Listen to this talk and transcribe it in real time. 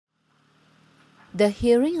The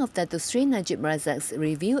hearing of Datuk Seri Najib Razak's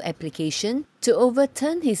review application to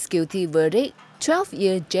overturn his guilty verdict,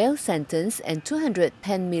 12-year jail sentence and 210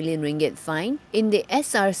 million ringgit fine in the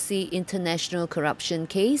SRC international corruption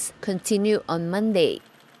case continued on Monday.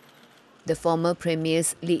 The former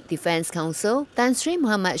Premier's lead defence counsel, Tan Sri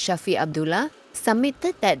Muhammad Shafee Abdullah,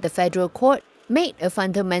 submitted that the federal court made a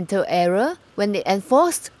fundamental error when it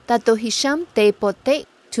enforced Datuk Hisyam Teik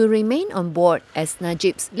to remain on board as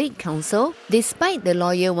Najib's lead counsel, despite the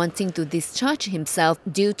lawyer wanting to discharge himself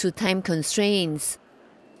due to time constraints.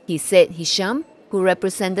 He said Hisyam, who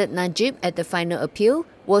represented Najib at the final appeal,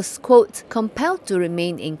 was, quote, compelled to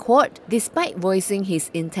remain in court despite voicing his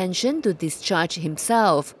intention to discharge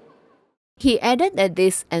himself. He added that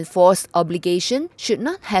this enforced obligation should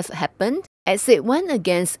not have happened, as it went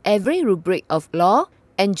against every rubric of law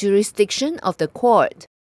and jurisdiction of the court.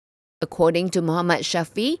 According to Muhammad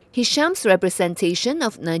Shafee, Hisyam's representation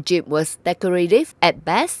of Najib was decorative at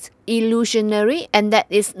best, illusionary, and that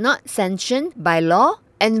is not sanctioned by law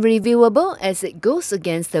and reviewable as it goes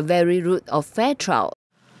against the very root of fair trial.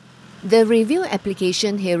 The review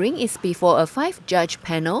application hearing is before a 5-judge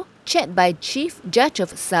panel chaired by Chief Judge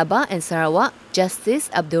of Sabah and Sarawak, Justice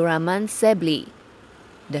Abdurrahman Sebli.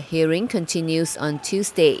 The hearing continues on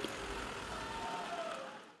Tuesday.